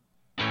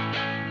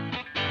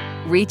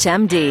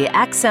ReachMD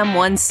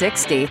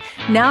XM160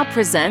 now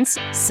presents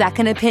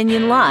Second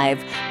Opinion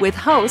Live with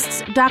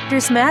hosts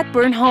Drs. Matt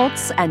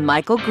Birnholz and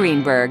Michael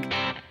Greenberg.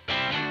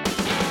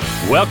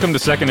 Welcome to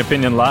Second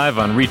Opinion Live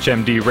on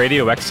ReachMD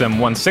Radio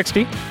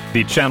XM160,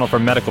 the channel for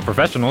medical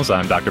professionals.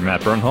 I'm Dr.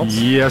 Matt Birnholz.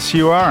 Yes,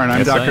 you are, and I'm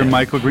Yes, Dr.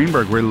 Michael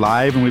Greenberg. We're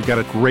live, and we've got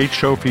a great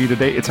show for you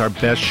today. It's our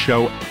best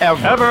show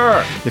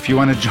ever. If you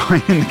want to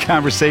join in the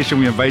conversation,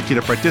 we invite you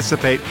to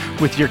participate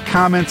with your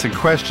comments and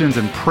questions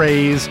and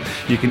praise.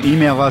 You can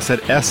email us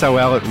at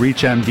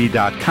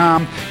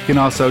sol@reachmd.com. You can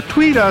also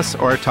tweet us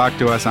or talk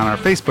to us on our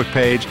Facebook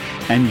page,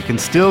 and you can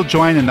still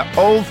join in the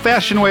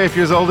old-fashioned way if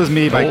you're as old as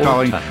me by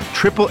calling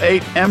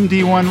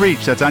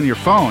 888-MD1-REACH. That's on your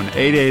phone,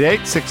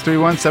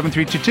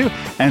 888-631-7322,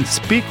 and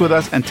speak with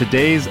us and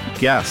today's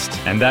guest.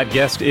 And that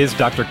guest is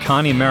Dr.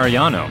 Connie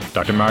Mariano.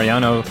 Dr.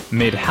 Mariano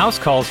made house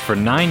calls for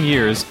 9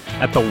 years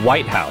at the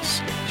White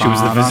House. She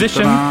was the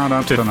physician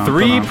to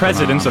 3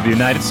 presidents of the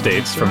United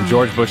States, from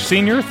George Bush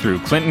Sr. through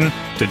Clinton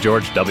to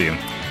George W.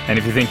 And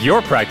if you think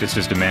your practice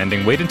is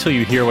demanding, wait until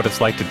you hear what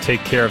it's like to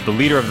take care of the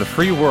leader of the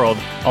free world,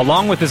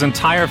 along with his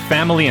entire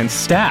family and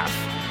staff.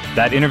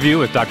 That interview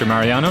with Dr.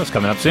 Mariano is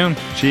coming up soon.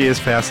 She is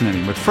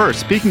fascinating. But first,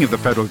 speaking of the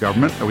federal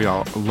government that we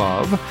all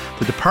love,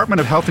 the Department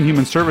of Health and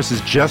Human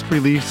Services just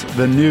released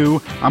the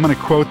new, I'm going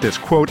to quote this,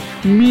 quote,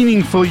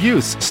 meaningful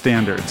use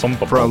standards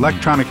for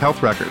electronic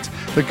health records.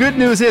 The good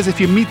news is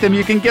if you meet them,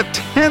 you can get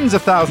tens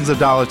of thousands of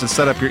dollars to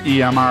set up your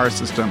EMR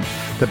system.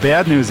 The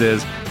bad news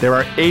is there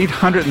are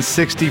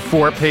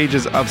 864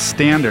 pages of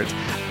standards.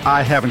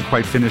 I haven't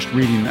quite finished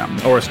reading them.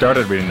 Or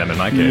started reading them in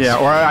my case. Yeah,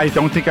 or I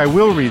don't think I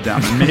will read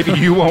them. And maybe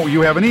you won't.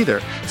 You haven't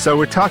either. So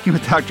we're talking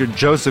with Dr.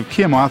 Joseph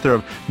Kim, author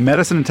of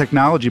Medicine and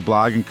Technology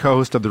blog and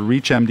co-host of the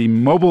ReachMD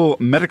Mobile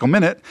Medical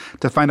Minute,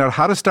 to find out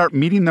how to start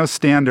meeting those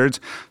standards.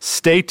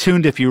 Stay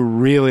tuned if you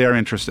really are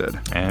interested.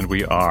 And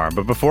we are.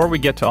 But before we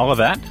get to all of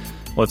that,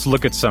 let's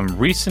look at some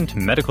recent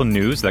medical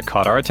news that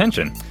caught our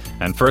attention.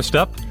 And first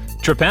up,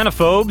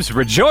 trypanophobes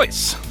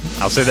rejoice.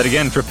 I'll say that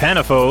again,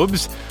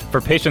 trypanophobes. For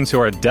patients who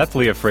are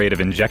deathly afraid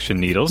of injection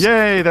needles.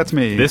 Yay, that's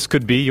me. This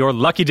could be your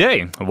lucky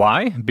day.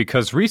 Why?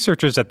 Because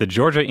researchers at the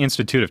Georgia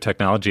Institute of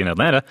Technology in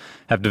Atlanta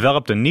have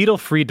developed a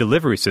needle-free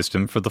delivery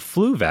system for the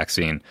flu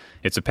vaccine.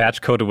 It's a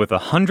patch coated with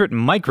 100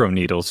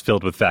 microneedles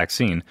filled with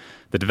vaccine.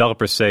 The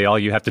developers say all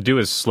you have to do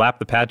is slap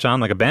the patch on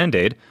like a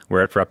Band-Aid,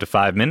 wear it for up to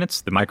 5 minutes,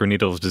 the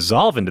microneedles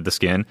dissolve into the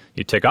skin,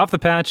 you take off the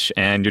patch,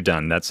 and you're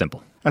done. That's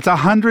simple. That's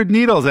 100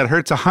 needles. That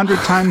hurts 100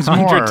 times more.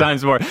 100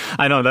 times more.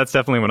 I know, that's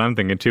definitely what I'm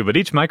thinking too. But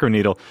each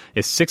microneedle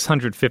is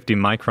 650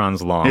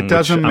 microns long, it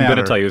doesn't which matter. I'm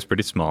going to tell you is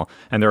pretty small.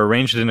 And they're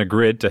arranged in a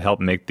grid to help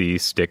make the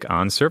stick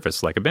on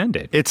surface like a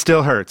Band-Aid. It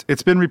still hurts.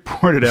 It's been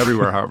reported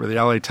everywhere, however.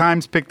 The LA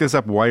Times picked this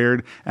up,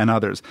 Wired, and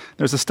others.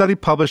 There's a study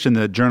published in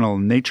the journal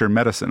Nature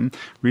Medicine.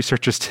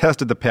 Researchers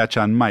tested the patch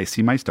on mice.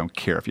 See, mice don't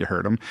care if you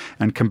hurt them.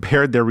 And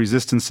compared their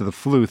resistance to the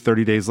flu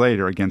 30 days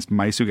later against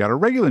mice who got a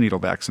regular needle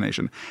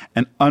vaccination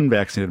and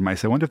unvaccinated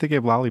mice. I wonder if they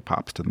gave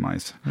lollipops to the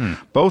mice.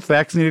 Both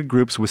vaccinated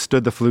groups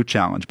withstood the flu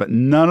challenge, but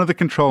none of the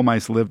control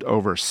mice lived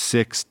over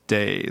 6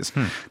 days.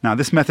 Now,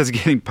 this method is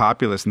getting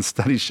populous, and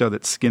studies show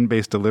that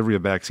skin-based delivery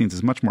of vaccines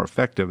is much more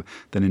effective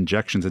than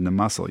injections into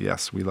muscle.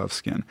 Yes, we love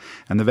skin.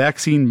 And the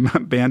vaccine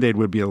Band-Aid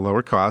would be a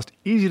lower cost,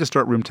 easy to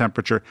store at room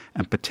temperature,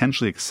 and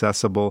potentially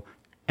accessible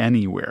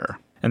anywhere.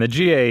 And the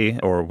GA,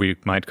 or we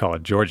might call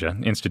it Georgia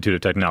Institute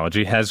of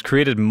Technology, has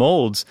created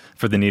molds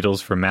for the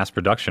needles for mass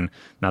production.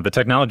 Now, the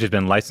technology has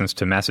been licensed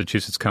to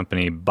Massachusetts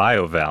company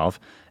BioValve,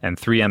 and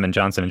 3M and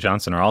Johnson &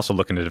 Johnson are also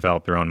looking to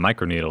develop their own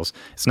microneedles.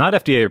 It's not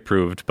FDA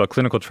approved, but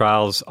clinical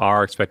trials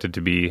are expected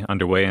to be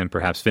underway and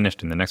perhaps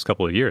finished in the next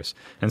couple of years.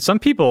 And some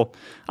people,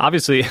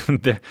 obviously,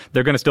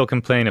 they're going to still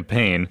complain of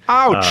pain.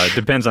 Ouch!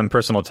 Depends on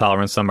personal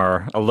tolerance. Some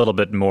are a little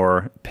bit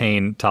more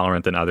pain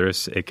tolerant than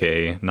others,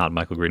 a.k.a. not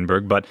Michael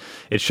Greenberg, but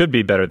it should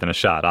be better than a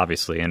shot,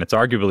 obviously, and it's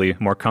arguably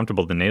more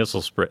comfortable than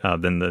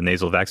than the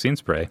nasal vaccine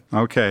spray.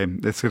 Okay,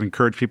 this could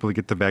encourage people to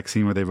get the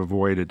vaccine where they've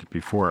avoided it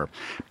before.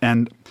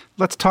 And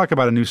let's talk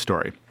about a new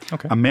story.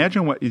 Okay.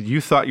 Imagine what you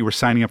thought you were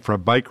signing up for a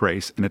bike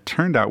race, and it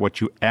turned out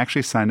what you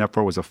actually signed up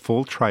for was a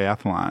full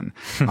triathlon,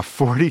 a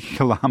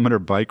 40-kilometer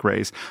bike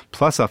race,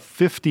 plus a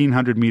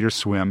 1,500-meter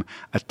swim,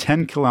 a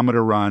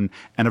 10-kilometer run,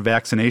 and a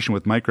vaccination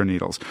with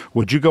microneedles.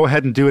 Would you go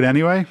ahead and do it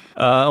anyway?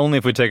 Only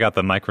if we take out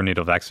the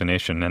microneedle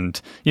vaccination.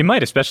 And you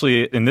might,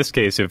 especially in this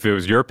case, if it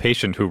was your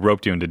patient who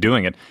roped you into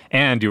doing it,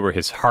 and you were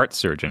his heart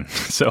surgeon.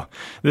 So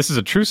this is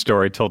a true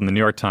story told in the New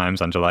York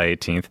Times on July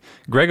 18th.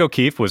 Greg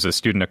O'Keefe was a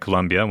student at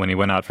Columbia. When he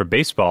went out for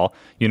baseball,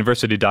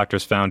 university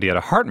doctors found he had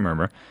a heart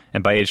murmur,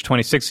 and by age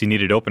 26, he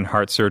needed open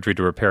heart surgery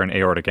to repair an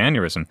aortic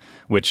aneurysm,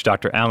 which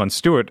Dr. Alan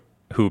Stewart,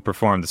 who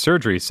performed the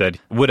surgery, said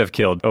would have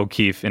killed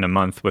O'Keefe in a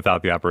month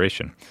without the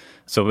operation.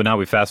 So now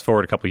we fast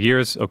forward a couple of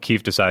years.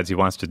 O'Keefe decides he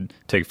wants to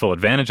take full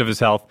advantage of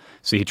his health,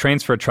 so he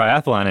trains for a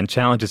triathlon and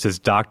challenges his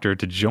doctor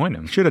to join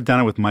him. Should have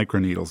done it with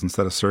microneedles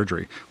instead of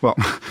surgery. Well,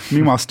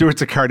 meanwhile,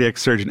 Stewart's a cardiac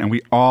surgeon, and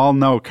we all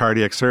know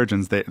cardiac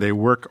surgeons. They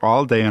work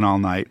all day and all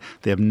night.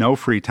 They have no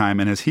free time,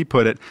 and as he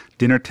put it,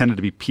 dinner tended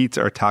to be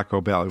pizza or Taco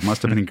Bell. He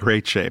must have been in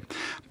great shape.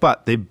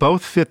 But they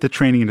both fit the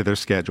training into their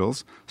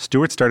schedules.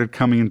 Stewart started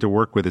coming into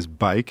work with his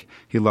bike.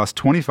 He lost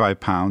 25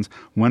 pounds,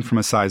 went from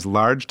a size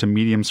large to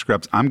medium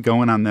scrubs. I'm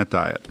going on that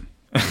diet.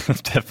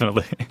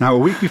 Definitely. Now, a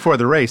week before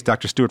the race,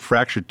 Dr. Stewart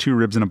fractured 2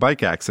 ribs in a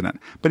bike accident,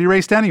 but he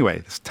raced anyway.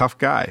 This tough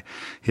guy.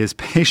 His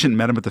patient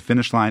met him at the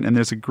finish line, and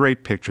there's a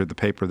great picture of the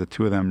paper, the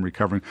two of them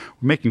recovering.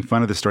 We're making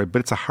fun of this story, but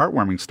it's a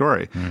heartwarming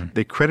story.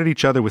 They credit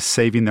each other with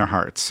saving their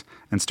hearts.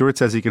 And Stewart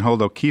says he can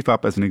hold O'Keefe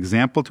up as an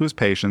example to his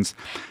patients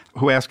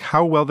who ask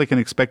how well they can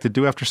expect to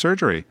do after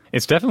surgery.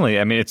 It's definitely,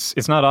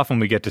 it's not often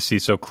we get to see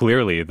so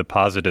clearly the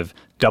positive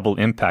double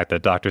impact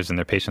that doctors and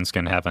their patients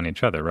can have on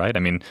each other, right?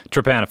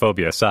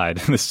 Trypanophobia aside,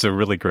 this is a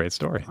really great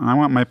story. I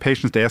want my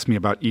patients to ask me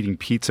about eating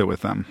pizza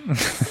with them.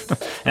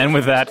 And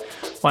with that,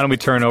 why don't we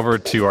turn over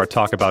to our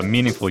talk about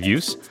meaningful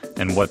use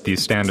and what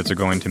these standards are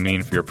going to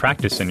mean for your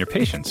practice and your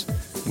patients.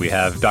 We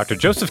have Dr.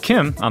 Joseph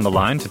Kim on the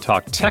line to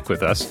talk tech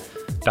with us.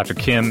 Dr.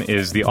 Kim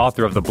is the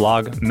author of the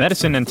blog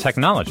Medicine and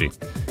Technology.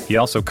 He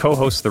also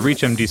co-hosts the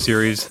ReachMD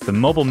series, The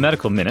Mobile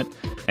Medical Minute,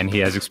 and he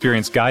has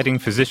experience guiding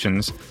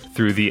physicians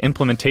through the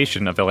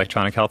implementation of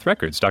electronic health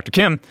records. Dr.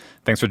 Kim,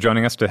 thanks for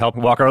joining us to help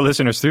walk our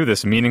listeners through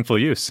this meaningful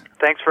use.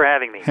 Thanks for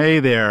having me.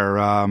 Hey there.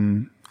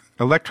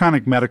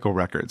 Electronic medical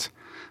records.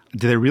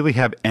 Do they really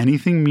have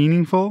anything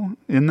meaningful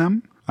in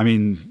them?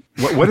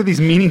 What are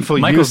these meaningful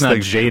Michael's use not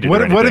things? jaded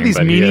What or anything, are these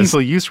but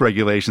meaningful use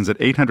regulations at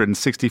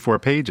 864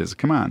 pages?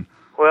 Come on.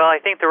 Well, I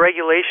think the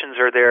regulations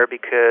are there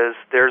because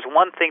there's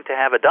one thing to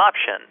have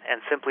adoption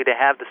and simply to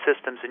have the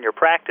systems in your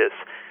practice,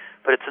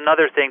 but it's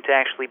another thing to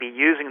actually be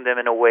using them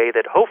in a way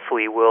that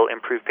hopefully will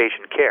improve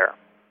patient care.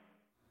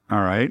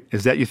 All right.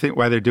 Is that, you think,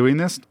 why they're doing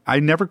this?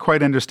 I never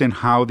quite understand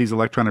how these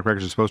electronic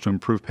records are supposed to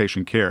improve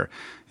patient care.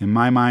 In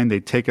my mind, they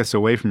take us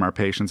away from our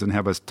patients and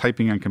have us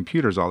typing on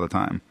computers all the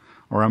time.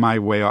 Or am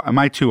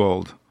I too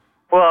old?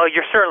 Well,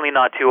 you're certainly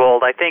not too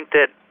old. I think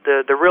that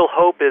the real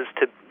hope is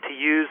to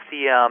use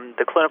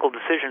the clinical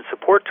decision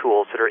support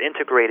tools that are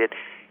integrated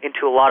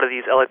into a lot of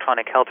these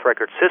electronic health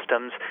record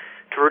systems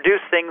to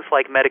reduce things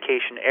like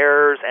medication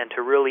errors and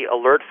to really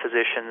alert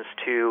physicians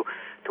to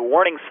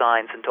warning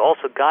signs and to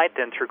also guide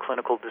them through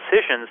clinical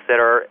decisions that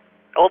are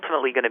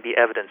ultimately going to be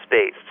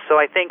evidence-based. So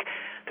I think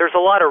there's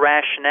a lot of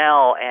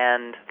rationale,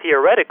 and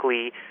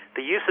theoretically,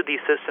 the use of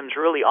these systems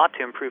really ought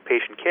to improve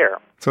patient care.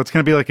 So it's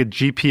going to be like a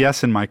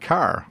GPS in my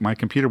car. My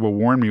computer will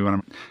warn me when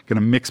I'm going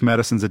to mix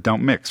medicines that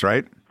don't mix,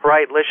 right?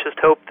 Right. Let's just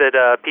hope that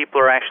people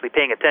are actually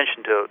paying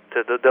attention to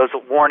those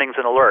warnings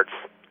and alerts.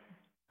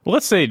 Well,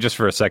 let's say just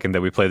for a second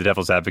that we play the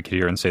devil's advocate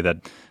here and say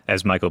that,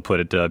 as Michael put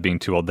it, being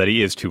too old, that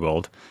he is too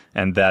old,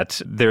 and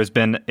that there's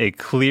been a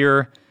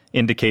clear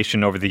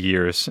indication over the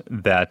years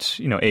that,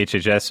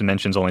 HHS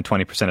mentions only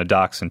 20% of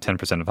docs and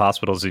 10% of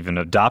hospitals even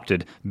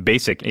adopted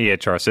basic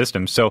EHR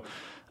systems. So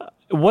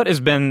what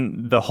has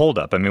been the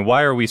holdup?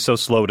 Why are we so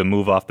slow to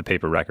move off the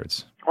paper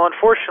records? Well,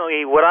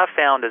 unfortunately, what I've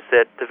found is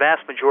that the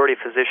vast majority of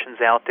physicians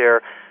out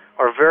there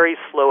are very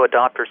slow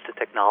adopters to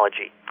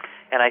technology.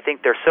 And I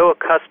think they're so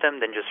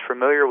accustomed and just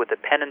familiar with the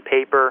pen and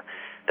paper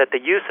that the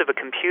use of a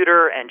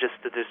computer and just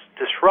the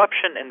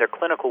disruption in their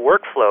clinical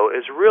workflow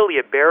is really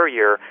a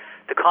barrier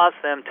to cause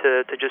them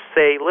to just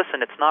say,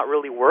 listen, it's not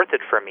really worth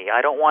it for me.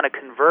 I don't want to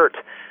convert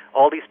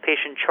all these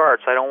patient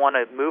charts. I don't want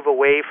to move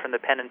away from the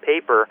pen and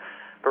paper,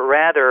 but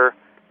rather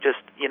just,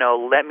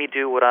 let me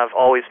do what I've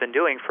always been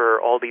doing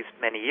for all these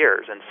many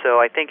years. And so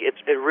I think it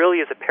really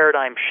is a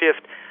paradigm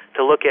shift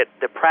to look at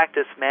the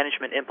practice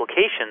management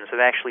implications of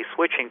actually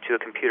switching to a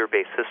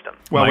computer-based system.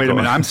 Well, Michael, wait a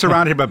minute. I'm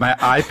surrounded by my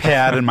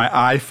iPad and my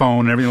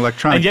iPhone and everything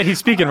electronic. And yet he's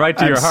speaking right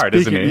to your heart,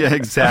 isn't he? Yeah,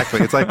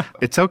 exactly. It's like,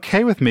 it's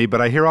okay with me,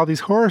 but I hear all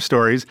these horror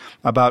stories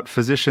about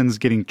physicians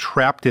getting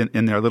trapped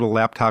in their little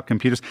laptop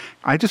computers.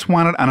 I just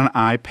want it on an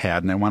iPad,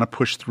 and I want to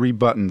push 3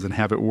 buttons and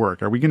have it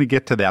work. Are we going to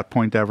get to that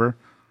point ever?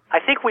 I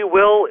think we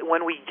will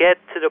when we get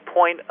to the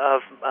point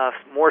of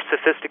more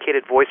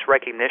sophisticated voice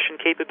recognition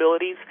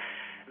capabilities.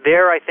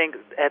 There, I think,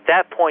 at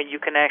that point, you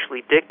can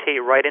actually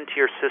dictate right into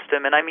your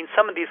system. And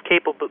some of these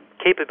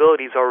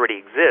capabilities already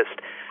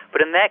exist.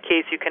 But in that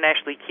case, you can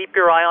actually keep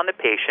your eye on the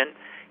patient.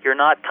 You're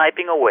not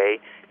typing away.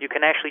 You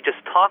can actually just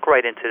talk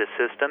right into the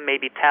system,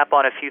 maybe tap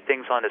on a few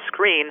things on the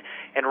screen,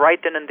 and right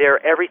then and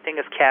there, everything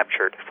is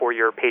captured for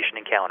your patient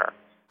encounter.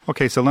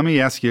 Okay, so let me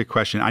ask you a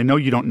question. I know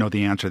you don't know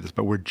the answer to this,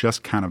 but we're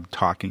just kind of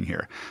talking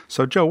here.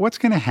 So, Joe, what's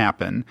going to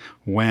happen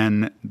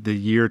when the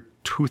year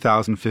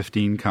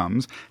 2015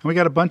 comes and we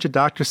got a bunch of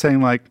doctors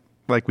saying like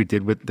we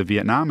did with the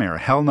Vietnam era,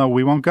 hell no,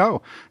 we won't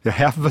go.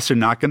 Half of us are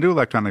not going to do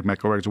electronic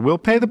medical records. We'll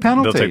pay the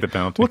penalty. They'll take the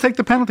penalty. We'll take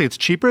the penalty. It's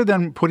cheaper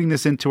than putting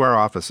this into our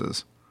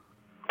offices.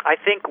 I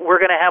think we're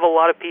going to have a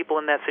lot of people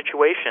in that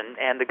situation,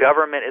 and the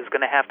government is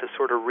going to have to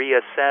sort of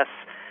reassess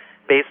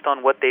based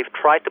on what they've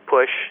tried to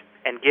push,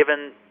 and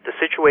given the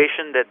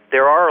situation that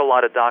there are a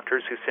lot of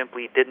doctors who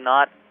simply did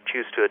not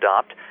choose to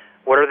adopt,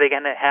 what are they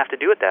going to have to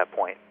do at that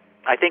point?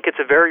 I think it's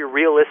a very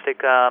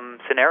realistic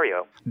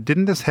scenario.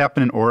 Didn't this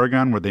happen in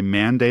Oregon where they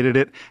mandated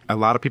it? A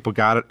lot of people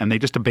got it, and they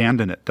just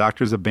abandoned it.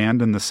 Doctors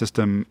abandoned the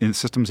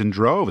systems in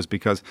droves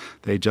because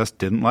they just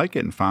didn't like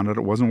it and found out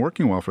it wasn't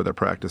working well for their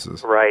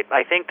practices. Right.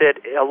 I think that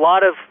a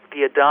lot of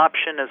the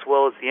adoption as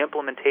well as the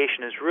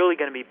implementation is really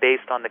going to be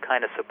based on the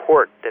kind of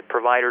support that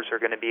providers are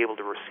going to be able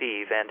to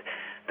receive. And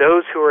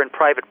those who are in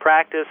private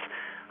practice,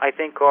 I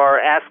think, are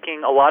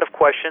asking a lot of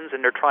questions,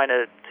 and they're trying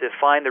to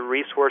find the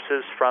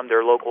resources from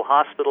their local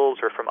hospitals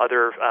or from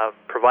other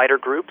provider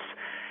groups.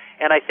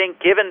 And I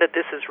think given that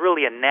this is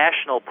really a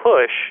national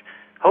push,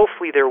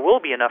 hopefully there will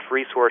be enough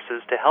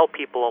resources to help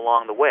people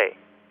along the way.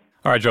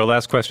 All right, Joe,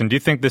 last question. Do you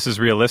think this is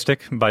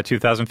realistic by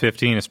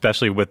 2015,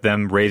 especially with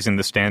them raising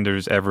the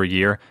standards every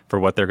year for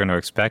what they're going to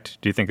expect?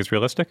 Do you think it's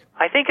realistic?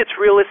 I think it's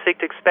realistic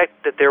to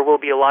expect that there will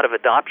be a lot of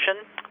adoption,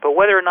 but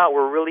whether or not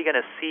we're really going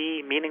to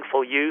see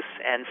meaningful use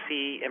and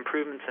see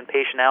improvements in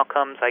patient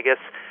outcomes, I guess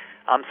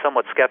I'm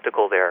somewhat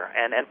skeptical there.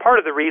 And part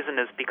of the reason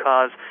is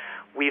because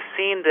we've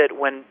seen that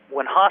when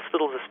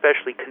hospitals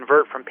especially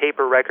convert from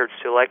paper records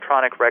to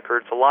electronic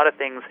records, a lot of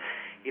things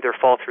either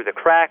fall through the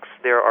cracks,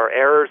 there are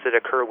errors that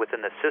occur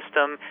within the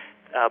system,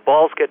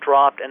 balls get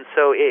dropped, and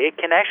so it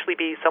can actually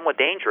be somewhat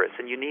dangerous,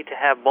 and you need to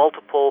have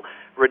multiple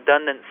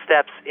redundant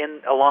steps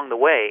along the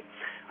way.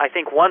 I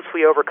think once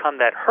we overcome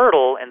that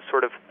hurdle and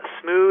sort of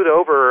smooth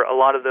over a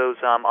lot of those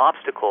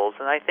obstacles,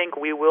 and I think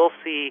we will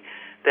see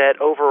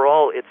that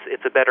overall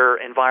it's a better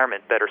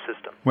environment, better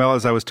system. Well,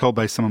 as I was told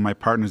by some of my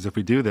partners, if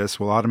we do this,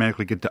 we'll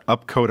automatically get to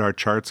upcode our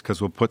charts because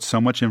we'll put so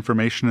much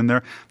information in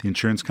there. The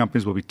insurance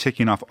companies will be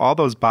ticking off all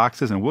those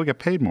boxes, and we'll get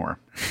paid more.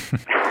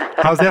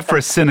 How's that for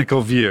a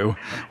cynical view?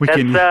 That's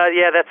pretty.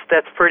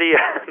 That's pretty.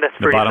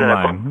 The bottom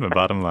cynical. line. The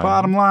bottom line.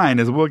 Bottom line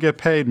is we'll get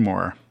paid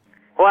more.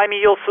 Well, I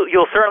mean,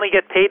 you'll certainly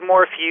get paid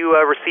more if you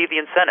receive the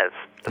incentives,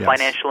 the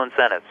financial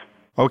incentives.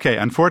 Okay,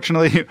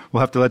 unfortunately,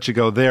 we'll have to let you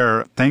go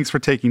there. Thanks for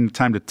taking the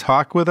time to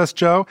talk with us,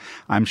 Joe.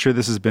 I'm sure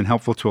this has been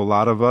helpful to a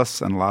lot of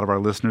us and a lot of our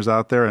listeners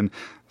out there, and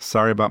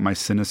sorry about my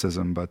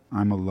cynicism, but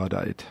I'm a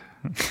Luddite.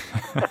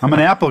 I'm an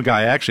Apple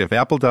guy, actually. If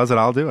Apple does it,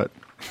 I'll do it.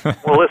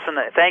 Well, listen,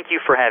 thank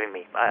you for having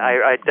me.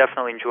 I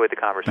definitely enjoyed the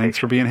conversation. Thanks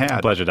for being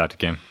had. Pleasure, Dr.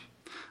 Kim.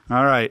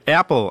 All right,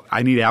 Apple.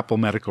 I need Apple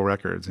medical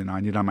records. I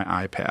need it on my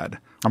iPad.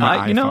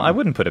 I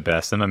wouldn't put it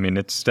past them. I mean,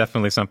 it's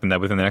definitely something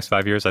that within the next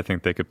 5 years, I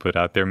think they could put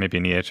out there. Maybe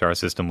an EHR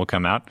system will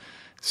come out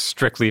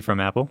strictly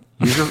from Apple.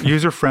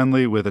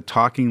 User-friendly with a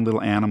talking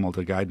little animal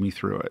to guide me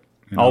through it.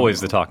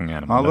 Always the talking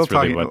animal. That's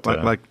really what,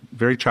 like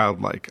very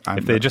childlike.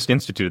 If they just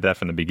instituted that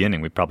from the beginning,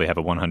 we'd probably have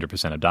a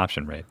 100%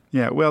 adoption rate.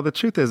 Yeah, well, the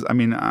truth is, I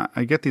mean,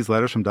 I get these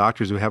letters from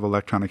doctors who have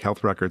electronic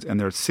health records, and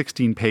they're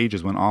 16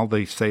 pages when all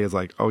they say is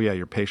like, oh, yeah,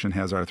 your patient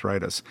has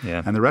arthritis.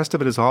 Yeah. And the rest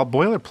of it is all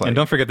boilerplate. And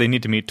don't forget, they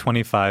need to meet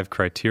 25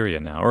 criteria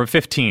now, or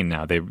 15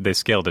 now. They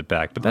scaled it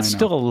back. But that's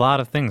still a lot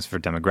of things for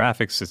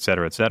demographics, et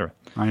cetera, et cetera.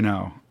 I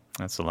know.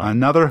 That's a lot.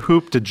 Another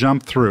hoop to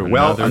jump through.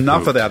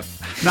 Enough of that.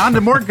 On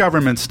to more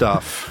government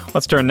stuff.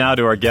 Let's turn now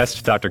to our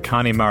guest, Dr.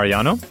 Connie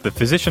Mariano, the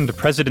physician to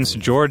Presidents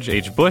George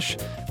H. Bush,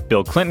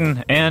 Bill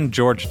Clinton, and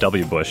George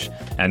W. Bush,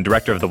 and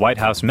director of the White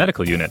House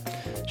Medical Unit.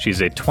 She's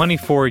a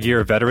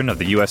 24-year veteran of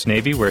the U.S.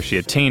 Navy, where she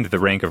attained the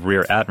rank of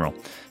Rear Admiral.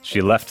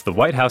 She left the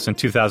White House in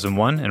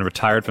 2001 and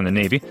retired from the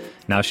Navy.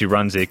 Now she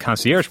runs a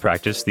concierge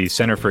practice, the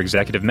Center for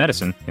Executive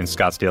Medicine, in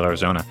Scottsdale,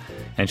 Arizona.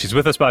 And she's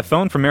with us by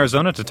phone from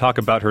Arizona to talk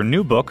about her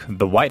new book,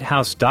 The White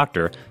House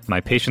Doctor, My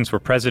Patients Were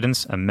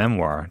Presidents, a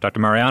Memoir. Dr.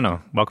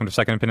 Mariano, welcome to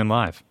Second Opinion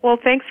Live. Well,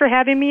 thanks for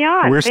having me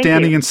on. We're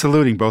standing and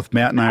saluting. Both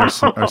Matt and I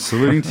are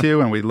saluting to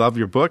you, and we love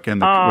your book.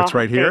 And what's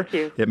right here,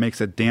 it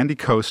makes a dandy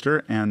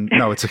coaster. And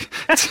no, it's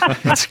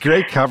a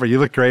great cover. You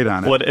look great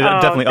on it. Well, it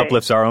definitely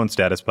uplifts our own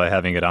status by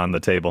having it on the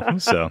table.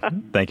 So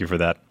thank you for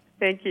that.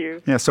 Thank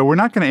you. Yeah, so we're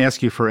not going to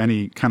ask you for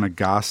any kind of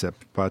gossip,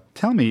 but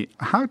tell me,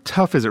 how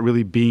tough is it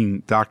really being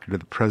doctor to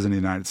the President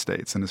of the United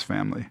States and his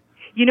family?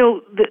 You know,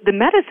 the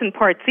medicine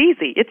part's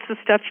easy. It's the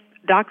stuff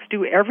docs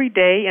do every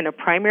day in a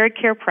primary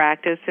care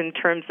practice in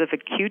terms of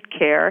acute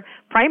care,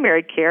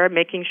 primary care,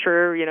 making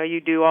sure,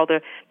 you do all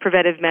the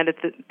preventive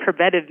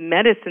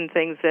medicine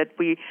things that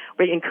we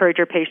encourage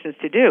our patients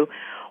to do.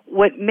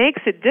 What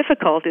makes it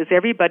difficult is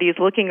everybody is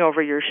looking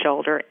over your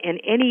shoulder, and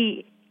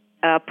any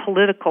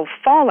political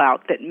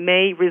fallout that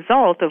may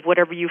result of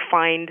whatever you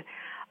find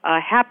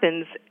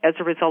happens as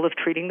a result of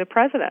treating the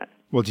president.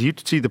 Well, do you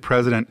see the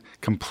president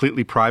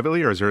completely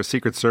privately, or is there a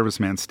Secret Service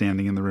man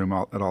standing in the room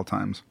at all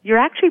times? You're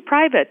actually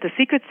private. The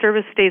Secret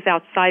Service stays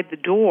outside the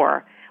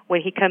door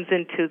when he comes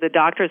into the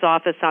doctor's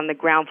office on the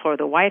ground floor of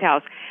the White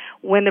House.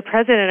 When the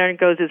president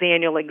undergoes his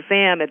annual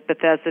exam at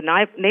Bethesda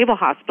Naval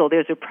Hospital,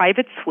 there's a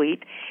private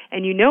suite,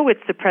 and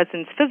it's the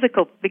president's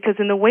physical, because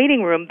in the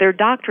waiting room, there are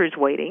doctors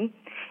waiting.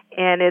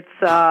 And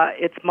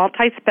it's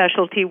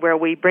multi-specialty, where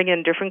we bring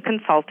in different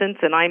consultants,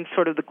 and I'm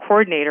sort of the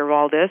coordinator of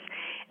all this.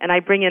 and I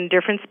bring in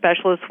different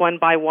specialists one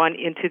by one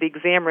into the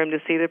exam room to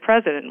see the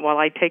president while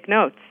I take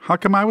notes. How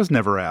come I was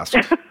never asked?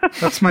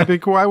 That's my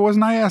big, why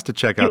wasn't I asked to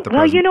check out the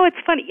president? Well,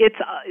 it's funny. It's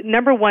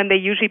number one, they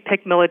usually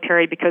pick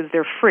military because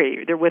they're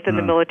free. They're within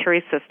the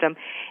military system.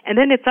 And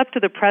then it's up to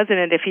the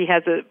president if he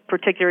has a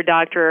particular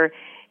doctor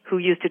who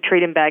used to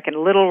treat him back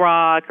in Little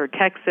Rock or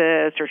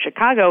Texas or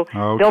Chicago,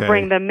 they'll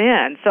bring them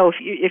in. So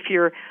if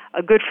you're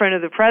a good friend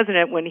of the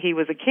president when he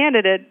was a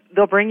candidate,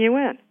 they'll bring you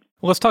in.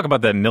 Well, let's talk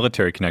about that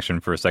military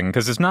connection for a second,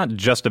 because it's not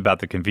just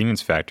about the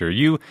convenience factor.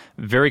 You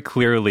very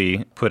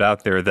clearly put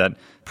out there that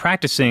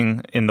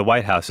practicing in the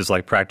White House is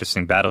like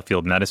practicing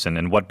battlefield medicine,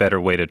 and what better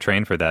way to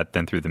train for that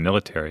than through the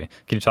military.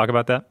 Can you talk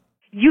about that?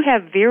 You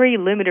have very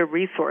limited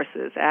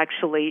resources,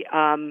 actually.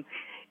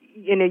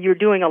 You're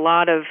doing a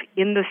lot of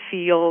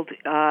in-the-field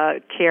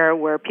care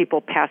where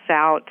people pass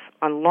out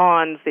on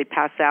lawns, they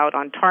pass out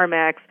on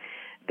tarmacs,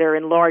 they're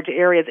in large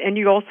areas, and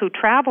you also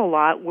travel a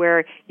lot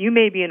where you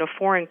may be in a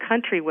foreign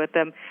country with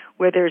them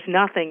where there's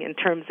nothing in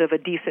terms of a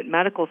decent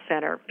medical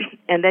center.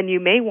 And then you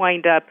may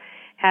wind up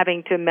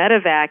having to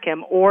medevac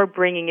him or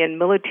bringing in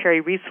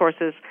military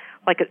resources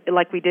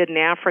like we did in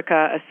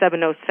Africa, a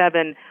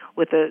 707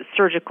 with a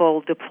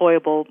surgical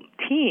deployable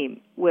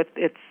team with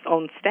its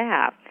own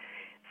staff.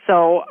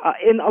 So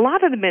in a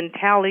lot of the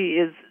mentality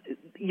is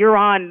you're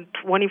on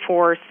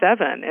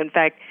 24/7. In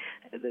fact,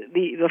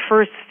 the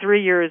first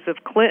 3 years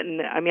of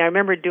Clinton, I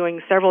remember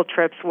doing several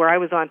trips where I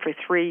was on for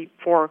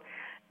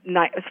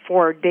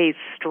 4 days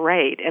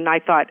straight, and I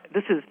thought,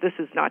 this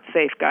is not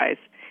safe, guys.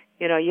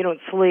 You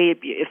don't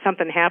sleep. If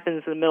something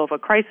happens in the middle of a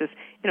crisis,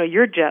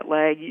 you're jet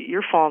lagged,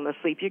 you're falling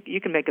asleep.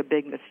 You can make a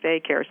big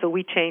mistake here. So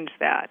we changed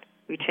that.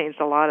 We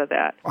changed a lot of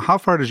that. How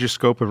far does your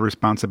scope of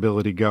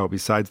responsibility go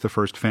besides the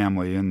first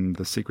family and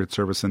the Secret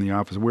Service and the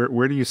office?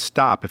 Where do you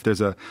stop if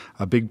there's a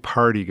big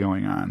party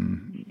going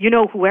on?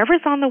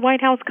 Whoever's on the White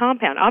House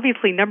compound.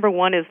 Obviously, number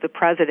one is the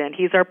president.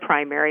 He's our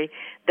primary.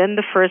 Then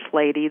the first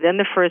lady. Then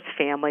the first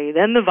family.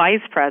 Then the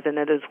vice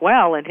president as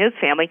well and his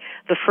family.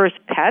 The first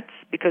pets,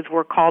 because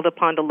we're called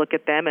upon to look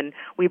at them, and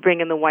we bring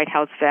in the White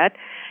House vet.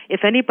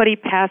 If anybody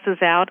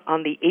passes out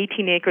on the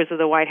 18 acres of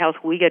the White House,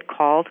 we get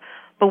called.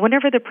 But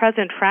whenever the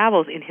president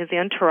travels in his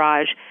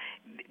entourage,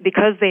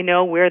 because they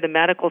know we're the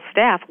medical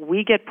staff,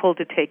 we get pulled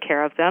to take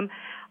care of them.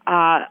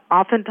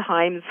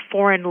 Oftentimes,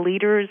 foreign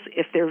leaders,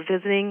 if they're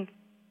visiting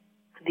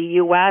the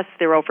U.S.,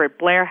 they're over at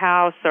Blair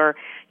House, or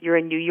you're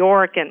in New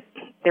York and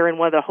they're in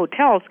one of the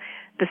hotels,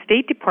 the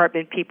State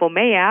Department people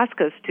may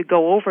ask us to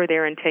go over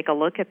there and take a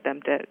look at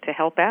them to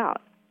help out.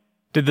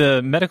 Did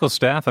the medical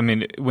staff,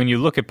 when you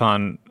look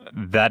upon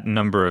that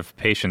number of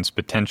patients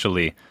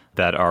potentially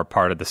that are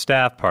part of the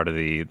staff, part of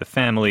the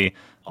family,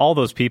 all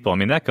those people,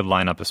 that could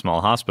line up a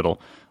small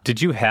hospital.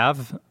 Did you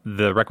have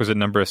the requisite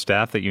number of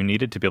staff that you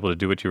needed to be able to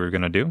do what you were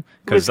going to do?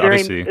 It's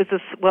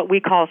what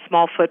we call a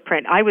small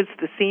footprint. I was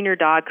the senior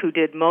doc who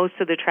did most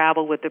of the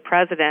travel with the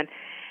president.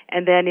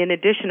 And then in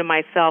addition to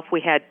myself,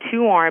 we had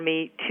 2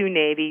 Army, 2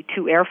 Navy,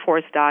 2 Air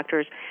Force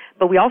doctors.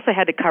 But we also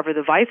had to cover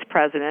the vice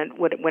president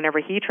whenever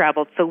he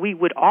traveled. So we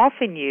would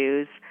often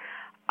use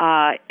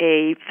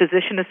a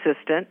physician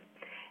assistant.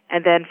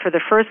 And then for the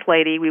first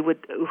lady, we would,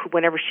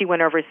 whenever she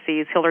went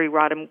overseas, Hillary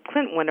Rodham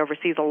Clinton went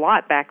overseas a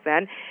lot back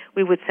then,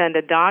 we would send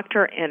a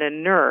doctor and a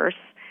nurse.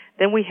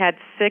 Then we had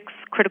 6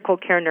 critical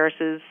care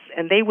nurses,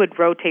 and they would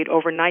rotate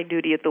overnight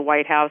duty at the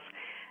White House.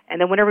 And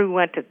then whenever we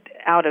went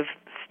out of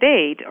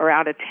state or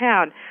out of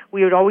town,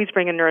 we would always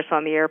bring a nurse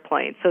on the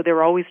airplane. So there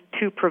were always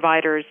 2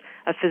 providers,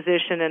 a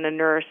physician and a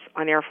nurse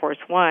on Air Force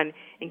One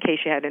in case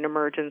you had an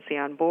emergency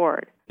on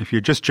board. If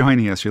you're just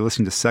joining us, you're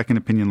listening to Second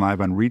Opinion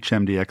Live on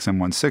ReachMD XM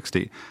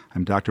 160.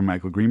 I'm Dr.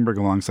 Michael Greenberg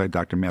alongside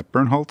Dr. Matt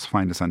Birnholz.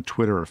 Find us on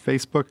Twitter or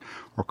Facebook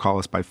or call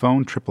us by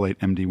phone,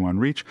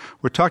 888-MD1-REACH.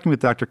 We're talking with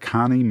Dr.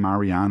 Connie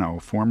Mariano,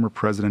 former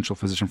presidential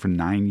physician for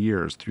 9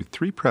 years through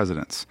 3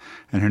 presidents.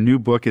 And her new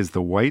book is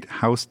The White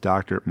House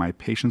Doctor, My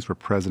Patients Were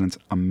Presidents,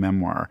 a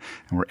Memoir.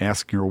 And we're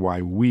asking her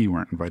why we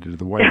weren't invited to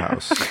the White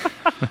House.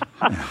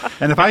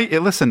 And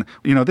listen,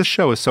 this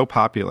show is so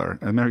popular.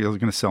 America is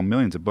going to sell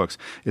millions of books.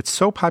 It's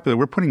so popular.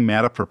 We're putting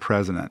Matt up for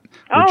president.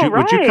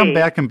 Would you come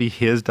back and be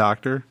his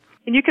doctor?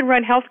 And you can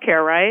run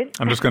healthcare, right?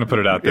 I'm just going to put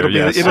it out there.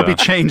 It'll be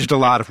changed a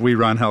lot if we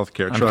run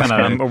healthcare.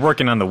 I'm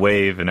working on the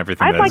wave and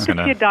everything. I'd like to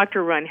see a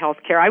doctor run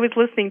healthcare. I was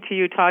listening to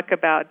you talk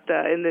about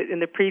in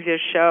the previous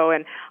show,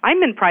 and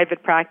I'm in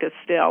private practice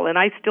still, and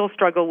I still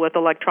struggle with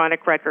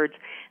electronic records.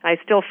 And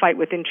I still fight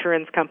with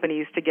insurance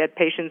companies to get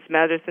patients'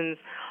 medicines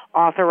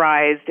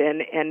authorized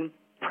and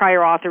prior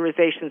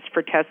authorizations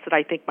for tests that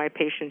I think my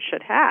patients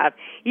should have,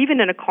 even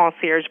in a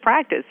concierge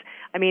practice.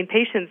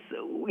 Patients,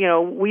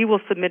 we will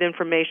submit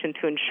information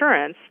to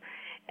insurance,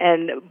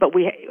 but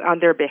we, on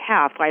their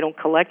behalf, I don't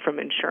collect from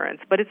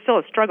insurance, but it's still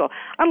a struggle.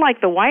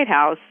 Unlike the White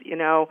House,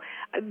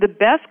 the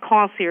best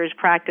concierge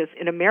practice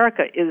in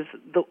America is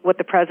what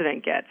the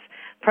president gets.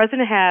 The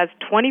president has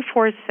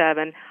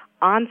 24/7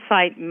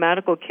 on-site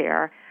medical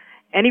care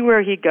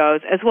anywhere he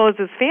goes, as well as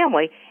his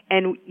family,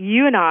 and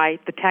you and I,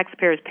 the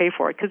taxpayers, pay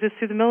for it because it's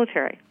through the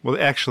military. Well,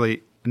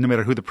 actually, no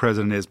matter who the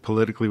president is,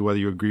 politically, whether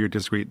you agree or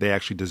disagree, they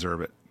actually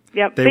deserve it.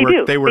 Yep, they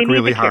do. They work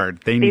really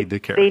hard. They need the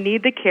care. They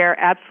need the care,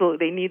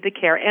 absolutely. They need the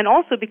care. And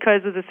also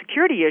because of the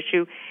security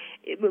issue,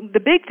 the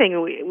big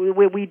thing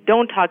we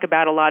don't talk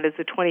about a lot is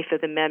the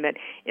 25th Amendment.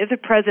 If the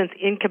president's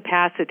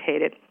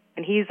incapacitated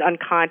and he's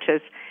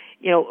unconscious,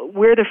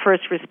 we're the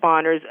first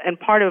responders, and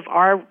part of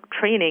our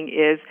training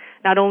is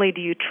not only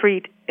do you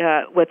treat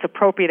what's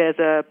appropriate as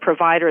a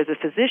provider, as a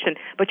physician,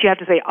 but you have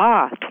to say,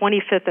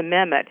 25th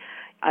Amendment,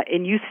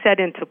 and you set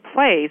into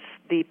place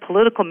the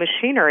political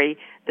machinery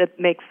that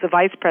makes the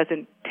vice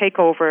president take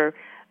over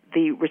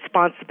the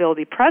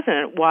responsibility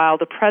president while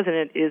the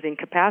president is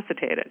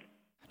incapacitated.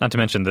 Not to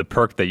mention the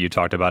perk that you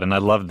talked about, and I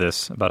love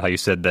this, about how you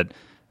said that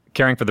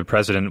caring for the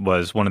president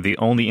was one of the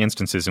only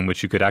instances in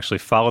which you could actually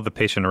follow the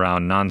patient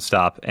around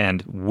nonstop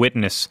and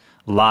witness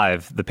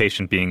live the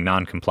patient being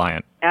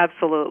non-compliant.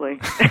 Absolutely.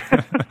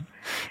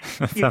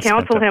 You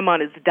counsel him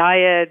on his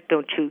diet,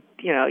 don't you,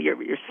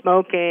 you're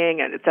smoking,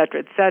 and et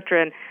cetera, et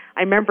cetera. And I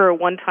remember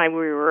one time we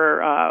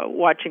were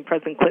watching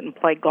President Clinton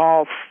play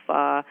golf,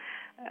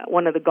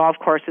 one of the golf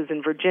courses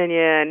in Virginia,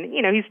 and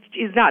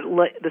he's not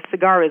lit, the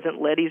cigar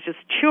isn't lit, he's just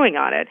chewing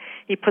on it.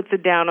 He puts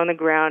it down on the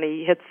ground,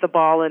 he hits the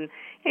ball, and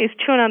he's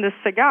chewing on this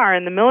cigar,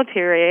 and the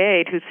military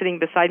aide who's sitting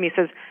beside me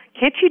says,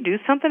 "Can't you do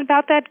something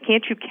about that?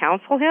 Can't you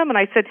counsel him?" And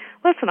I said,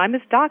 "Listen, I'm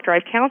his doctor.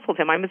 I've counseled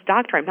him. I'm his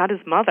doctor. I'm not his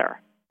mother."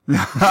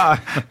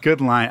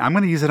 Good line. I'm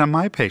going to use it on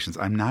my patients.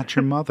 I'm not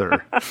your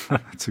mother.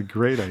 That's a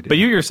great idea. But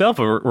you yourself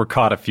were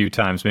caught a few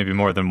times, maybe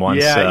more than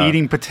once. Yeah,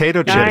 eating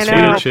potato chips. I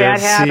know, bad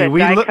habit,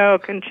 Diet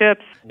Coke and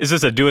chips. Is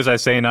this a do as I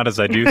say, not as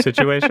I do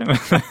situation?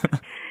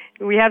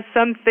 We have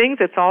some things,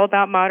 it's all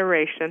about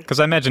moderation. Because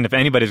I imagine if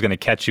anybody's going to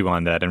catch you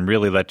on that and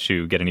really let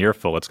you get an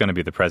earful, it's going to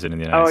be the president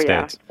of the United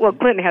States. Yeah. Well,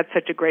 Clinton had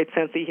such a great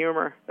sense of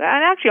humor.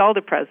 And actually all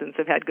the presidents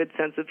have had good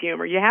sense of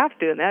humor. You have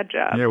to in that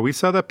job. Yeah, we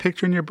saw that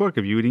picture in your book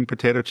of you eating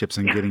potato chips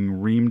and getting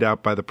reamed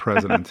out by the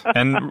president.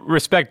 And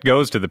respect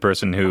goes to the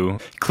person who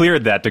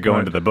cleared that to go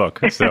into the book.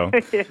 So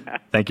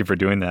Thank you for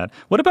doing that.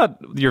 What about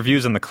your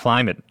views on the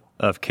climate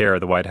of care at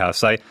the White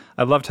House? I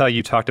loved how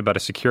you talked about a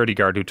security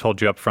guard who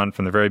told you up front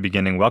from the very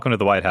beginning, welcome to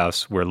the White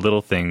House, where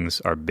little things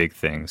are big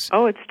things.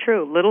 Oh, it's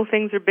true. Little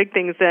things are big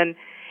things. And,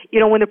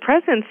 when the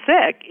president's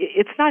sick,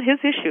 it's not his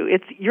issue.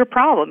 It's your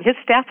problem. His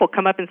staff will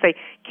come up and say,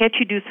 can't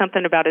you do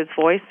something about his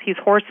voice? He's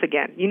hoarse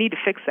again. You need to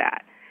fix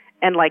that.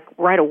 And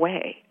right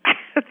away.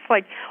 It's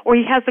or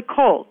he has a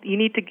cold. You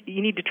need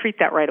to treat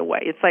that right away.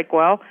 It's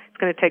well, it's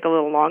going to take a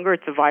little longer.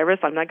 It's a virus.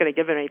 I'm not going to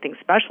give him anything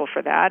special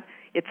for that.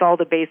 It's all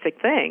the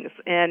basic things.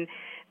 And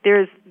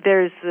there's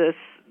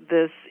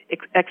this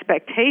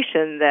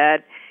expectation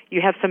that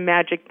you have some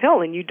magic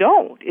pill, and you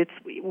don't. It's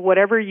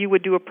whatever you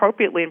would do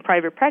appropriately in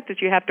private practice,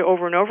 you have to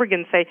over and over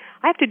again say,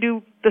 I have to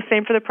do the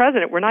same for the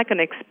president. We're not going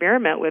to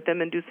experiment with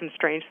him and do some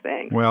strange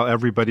things. Well,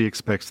 everybody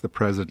expects the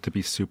president to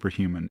be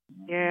superhuman.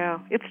 Yeah,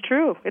 it's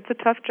true. It's a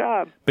tough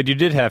job. But you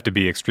did have to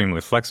be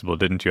extremely flexible,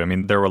 didn't you? I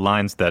mean, there were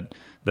lines that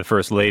the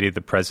First Lady,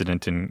 the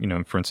President,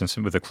 and, for instance,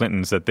 with the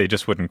Clintons, that they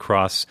just wouldn't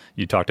cross.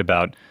 You talked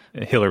about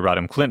Hillary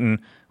Rodham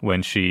Clinton.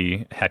 When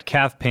she had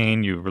calf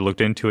pain, you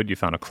looked into it, you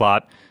found a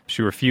clot.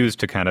 She refused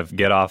to kind of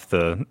get off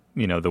the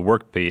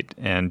work beat,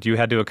 and you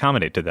had to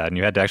accommodate to that, and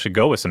you had to actually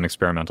go with some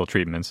experimental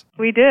treatments.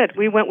 We did.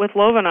 We went with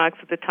Lovenox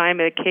at the time.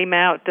 It came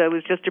out. It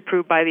was just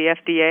approved by the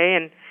FDA,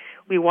 and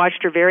we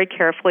watched her very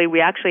carefully.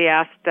 We actually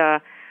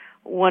asked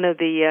one of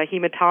the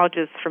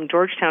hematologists from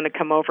Georgetown to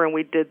come over, and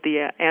we did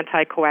the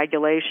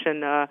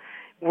anticoagulation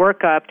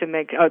workup to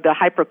make the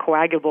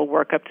hypercoagulable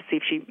workup to see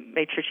if she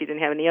made sure she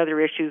didn't have any other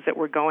issues that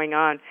were going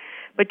on.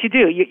 But you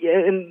do.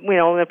 And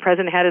the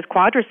president had his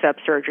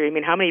quadriceps surgery. I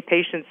mean, how many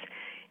patients,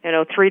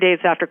 3 days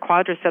after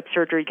quadriceps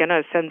surgery, get on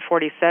a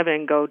 747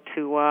 and go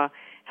to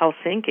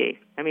Helsinki?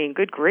 I mean,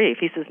 good grief.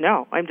 He says,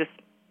 no,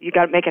 you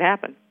got to make it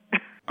happen.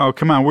 Oh,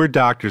 come on. We're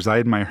doctors. I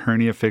had my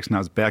hernia fixed, and I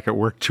was back at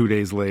work 2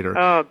 days later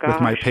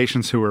with my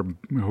patients who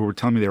were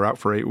telling me they were out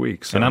for 8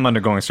 weeks. So. And I'm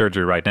undergoing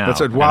surgery right now. That's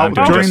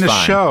during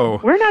the show.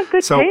 We're not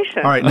good patients.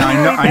 All right, now I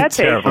know. Bad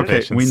terrible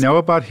patients. We know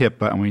about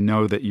HIPAA, and we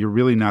know that you're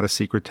really not a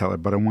secret teller,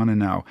 but I want to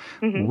know,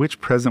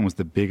 which president was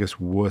the biggest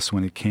wuss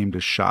when it came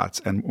to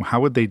shots, and how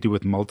would they do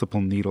with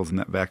multiple needles in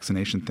that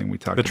vaccination thing we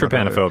talked about? The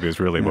trypanophobia is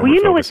really what we're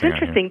focusing on. What's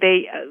interesting?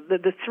 They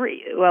the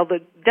three,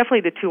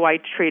 definitely the two I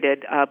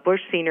treated,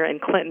 Bush Sr.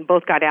 and Clinton,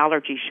 both got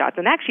allergy shots,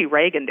 and actually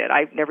Reagan did.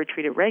 I never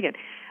treated Reagan.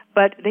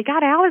 But they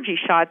got allergy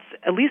shots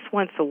at least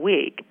once a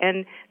week,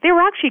 and they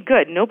were actually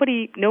good.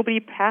 Nobody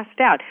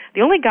passed out.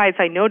 The only guys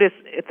I noticed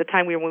at the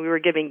time when we were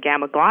giving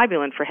gamma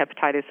globulin for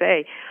hepatitis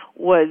A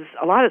was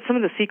some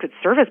of the Secret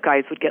Service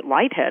guys would get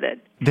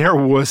lightheaded. They're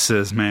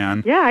wusses,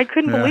 man. Yeah, I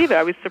couldn't believe it.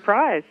 I was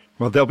surprised.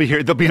 Well, they'll be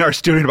here. They'll be in our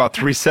studio in about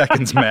 3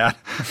 seconds, Matt.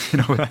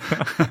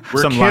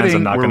 We're Some kidding. Lines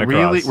I'm not going to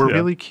cross. We're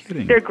really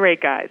kidding. They're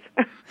great guys.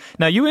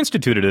 Now, you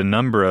instituted a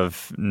number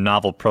of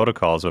novel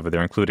protocols over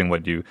there, including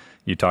what you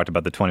talked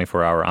about, the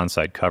 24-hour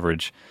on-site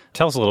coverage.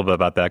 Tell us a little bit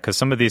about that, because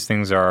some of these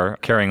things are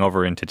carrying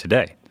over into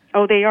today.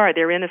 Oh, they are.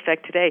 They're in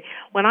effect today.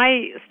 When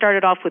I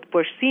started off with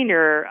Bush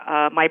Sr.,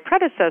 my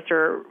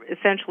predecessor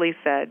essentially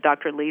said,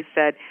 Dr. Lee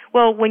said,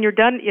 well, when you're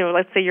done,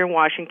 let's say you're in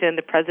Washington,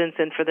 the president's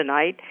in for the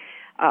night,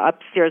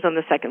 upstairs on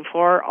the second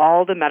floor,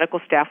 all the medical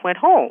staff went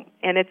home.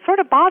 And it sort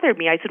of bothered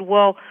me. I said,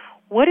 well,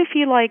 what if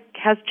he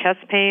has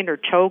chest pain or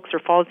chokes or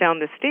falls down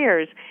the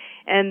stairs?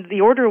 And the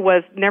order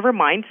was, never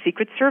mind,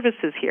 Secret Service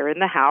is here in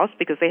the house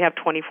because they have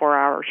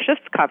 24-hour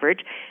shifts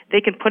coverage.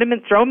 They can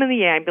throw him in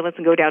the ambulance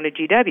and go down to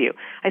GW.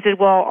 I said,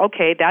 well,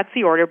 okay, that's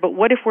the order, but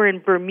what if we're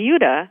in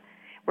Bermuda?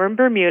 We're in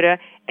Bermuda,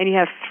 and you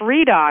have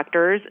 3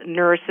 doctors,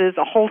 nurses,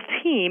 a whole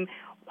team.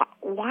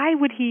 Why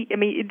would he? I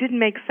mean, it didn't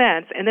make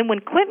sense. And then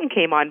when Clinton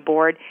came on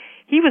board,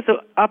 he was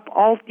up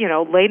all,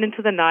 late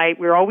into the night.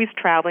 We were always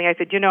traveling. I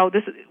said,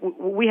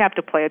 we have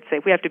to play it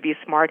safe. We have to be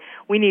smart.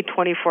 We need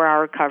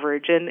 24-hour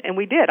coverage. And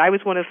we did. I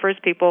was one of the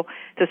first people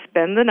to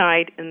spend the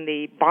night in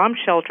the bomb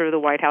shelter of the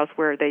White House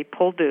where they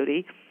pulled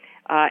duty.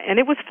 And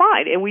it was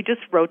fine. And we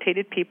just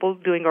rotated people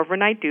doing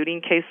overnight duty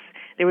in case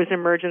there was an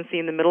emergency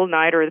in the middle of the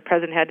night or the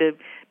president had to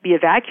be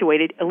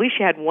evacuated. At least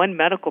you had one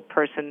medical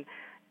person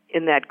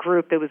in that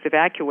group that was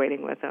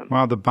evacuating with them.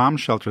 Wow, the bomb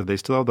shelter, they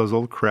still have those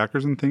old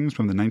crackers and things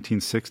from the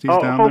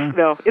 1960s down there?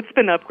 No, it's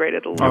been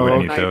upgraded a little. I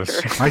wouldn't eat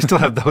those. I still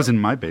have those in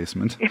my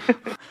basement.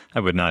 I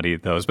would not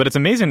eat those. But it's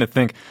amazing to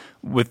think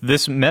with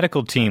this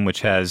medical team, which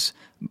has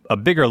a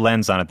bigger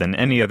lens on it than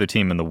any other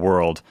team in the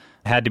world,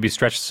 had to be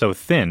stretched so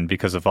thin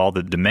because of all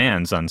the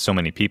demands on so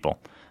many people.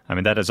 I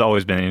mean, that has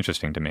always been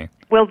interesting to me.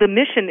 Well, the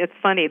mission, it's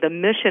funny, the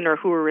mission or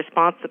who we're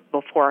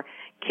responsible for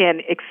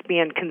can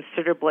expand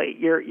considerably.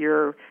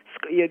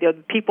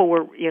 The people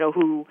were,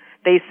 who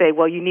they say,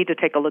 well, you need to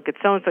take a look at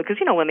so-and-so, because,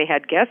 when they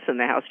had guests in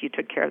the house, you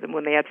took care of them.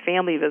 When they had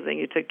family visiting,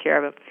 you took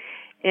care of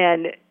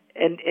them.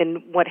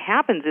 And what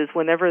happens is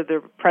whenever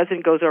the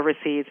president goes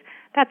overseas,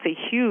 that's a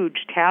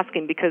huge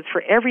tasking, because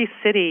for every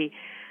city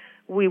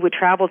we would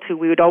travel to,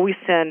 we would always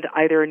send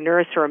either a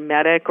nurse or a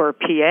medic or a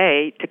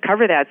PA to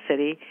cover that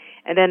city.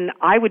 And then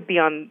I would be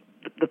on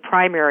the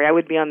primary, I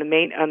would be on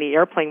the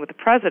airplane with the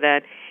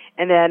president,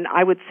 and then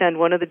I would send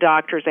one of the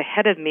doctors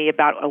ahead of me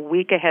about a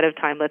week ahead of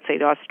time, let's say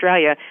to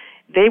Australia.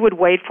 They would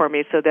wait for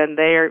me, so then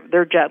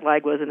their jet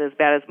lag wasn't as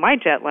bad as my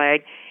jet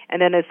lag.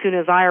 And then as soon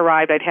as I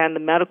arrived, I'd hand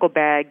the medical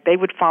bag. They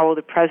would follow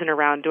the president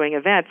around doing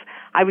events.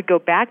 I would go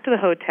back to the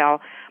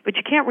hotel, but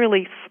you can't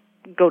really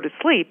go to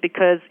sleep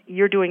because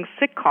you're doing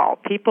sick call.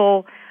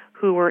 People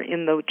who were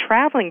in the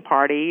traveling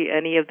party,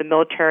 any of the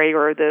military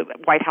or the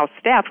White House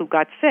staff who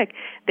got sick,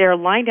 they're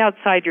lined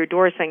outside your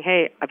door saying,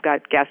 hey, I've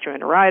got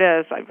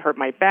gastroenteritis, I've hurt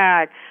my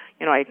back,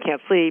 I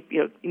can't sleep,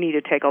 you need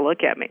to take a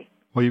look at me.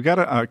 Well, you've got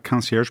a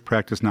concierge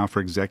practice now for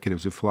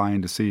executives who fly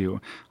in to see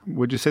you.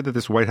 Would you say that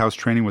this White House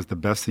training was the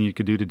best thing you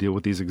could do to deal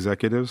with these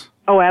executives?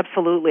 Oh,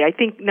 absolutely. I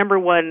think, number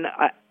one,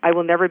 I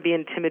will never be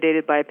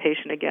intimidated by a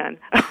patient again.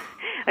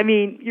 I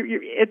mean,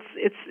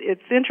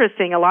 it's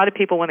interesting. A lot of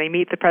people, when they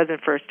meet the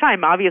president first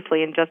time,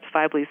 obviously and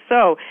justifiably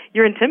so,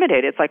 you're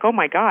intimidated. It's like, oh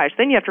my gosh.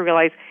 Then you have to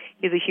realize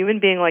he's a human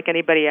being like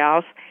anybody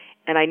else,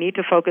 and I need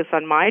to focus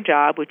on my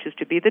job, which is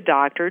to be the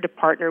doctor, to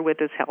partner with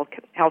his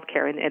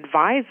healthcare and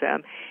advise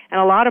them.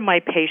 And a lot of my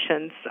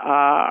patients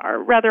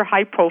are rather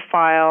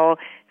high-profile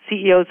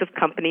CEOs of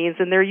companies,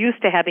 and they're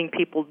used to having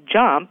people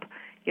jump,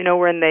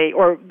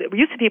 we're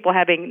used to people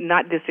having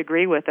not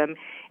disagree with them.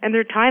 And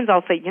there are times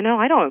I'll say,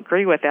 I don't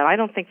agree with that. I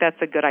don't think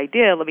that's a good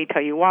idea. Let me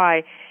tell you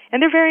why.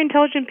 And they're very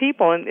intelligent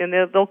people, and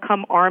they'll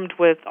come armed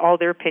with all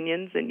their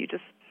opinions, and you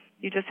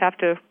just have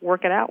to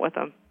work it out with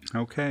them.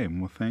 Okay.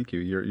 Well, thank you.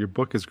 Your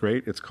book is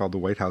great. It's called The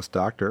White House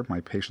Doctor, My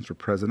Patients for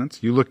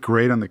Presidents. You look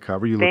great on the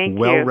cover. You look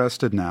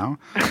well-rested now.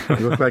 You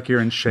look like you're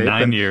in shape.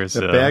 9 years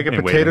The bag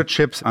of potato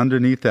chips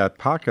underneath that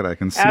pocket I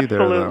can see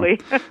Absolutely.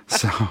 there, though.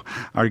 So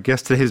our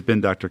guest today has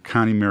been Dr.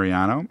 Connie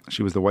Mariano.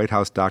 She was the White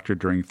House doctor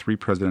during 3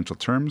 presidential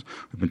terms.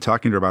 We've been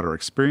talking to her about her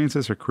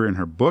experiences, her career, and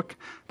her book.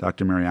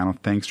 Dr. Mariano,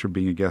 thanks for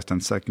being a guest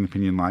on Second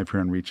Opinion Live here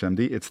on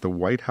ReachMD. It's the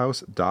White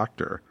House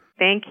Doctor.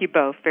 Thank you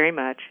both very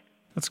much.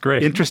 That's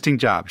great. Interesting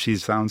job. She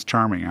sounds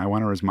charming. I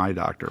want her as my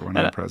doctor when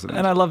I'm president.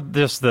 And I love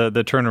just the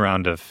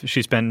turnaround of,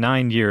 she spent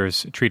 9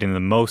 years treating the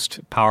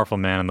most powerful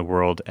man in the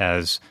world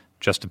as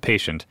just a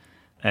patient.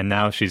 And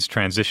now she's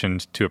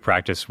transitioned to a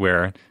practice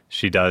where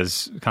she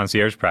does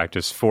concierge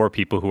practice for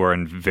people who are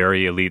in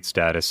very elite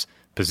status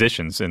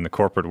positions in the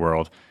corporate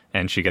world.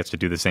 And she gets to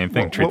do the same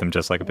thing, treat them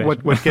just like a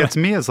patient. What gets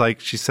me is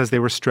she says they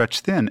were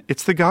stretched thin.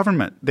 It's the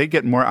government. They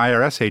get more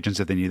IRS agents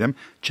if they need them.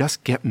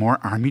 Just get more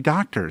Army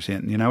doctors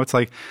in. It's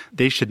like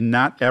they should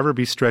not ever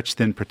be stretched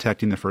thin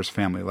protecting the first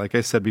family. Like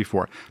I said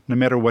before, no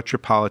matter what your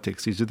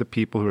politics, these are the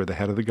people who are the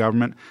head of the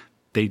government.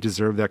 They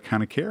deserve that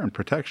kind of care and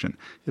protection.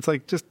 It's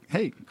like just,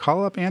 hey,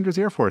 call up Andrews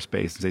Air Force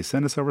Base and say,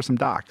 send us over some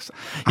docs.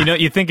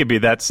 You'd think it'd be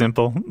that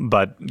simple,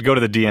 but go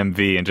to the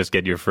DMV and just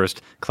get your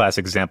first class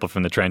example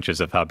from the trenches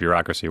of how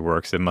bureaucracy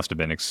works. It must have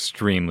been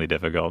extremely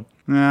difficult.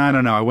 I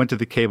don't know. I went to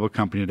the cable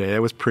company today.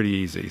 It was pretty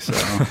easy. So,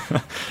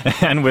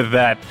 And with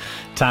that,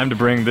 time to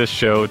bring this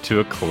show to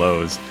a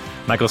close.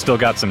 Michael's still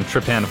got some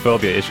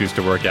trypanophobia issues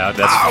to work out.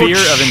 That's Ouch! fear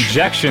of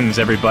injections,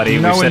 everybody.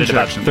 No We've said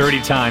injections. it about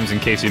 30 times in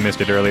case you missed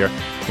it earlier.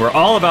 We're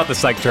all about the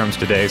psych terms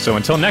today, so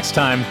until next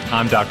time,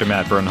 I'm Dr.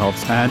 Matt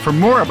Birnholtz. And for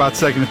more about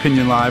Second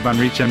Opinion Live on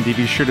ReachMD,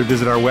 be sure to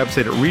visit our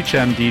website at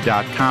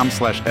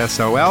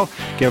reachmd.com/SOL.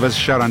 Give us a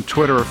shout on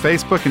Twitter or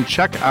Facebook, and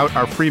check out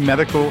our free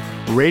medical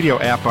radio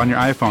app on your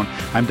iPhone.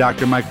 I'm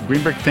Dr. Michael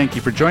Greenberg. Thank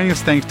you for joining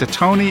us. Thanks to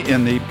Tony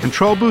in the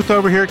control booth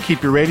over here.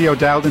 Keep your radio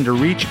dialed into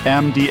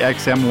ReachMD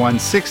XM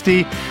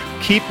 160.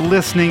 Keep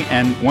listening,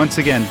 and once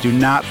again, do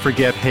not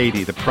forget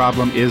Haiti. The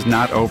problem is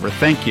not over.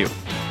 Thank you.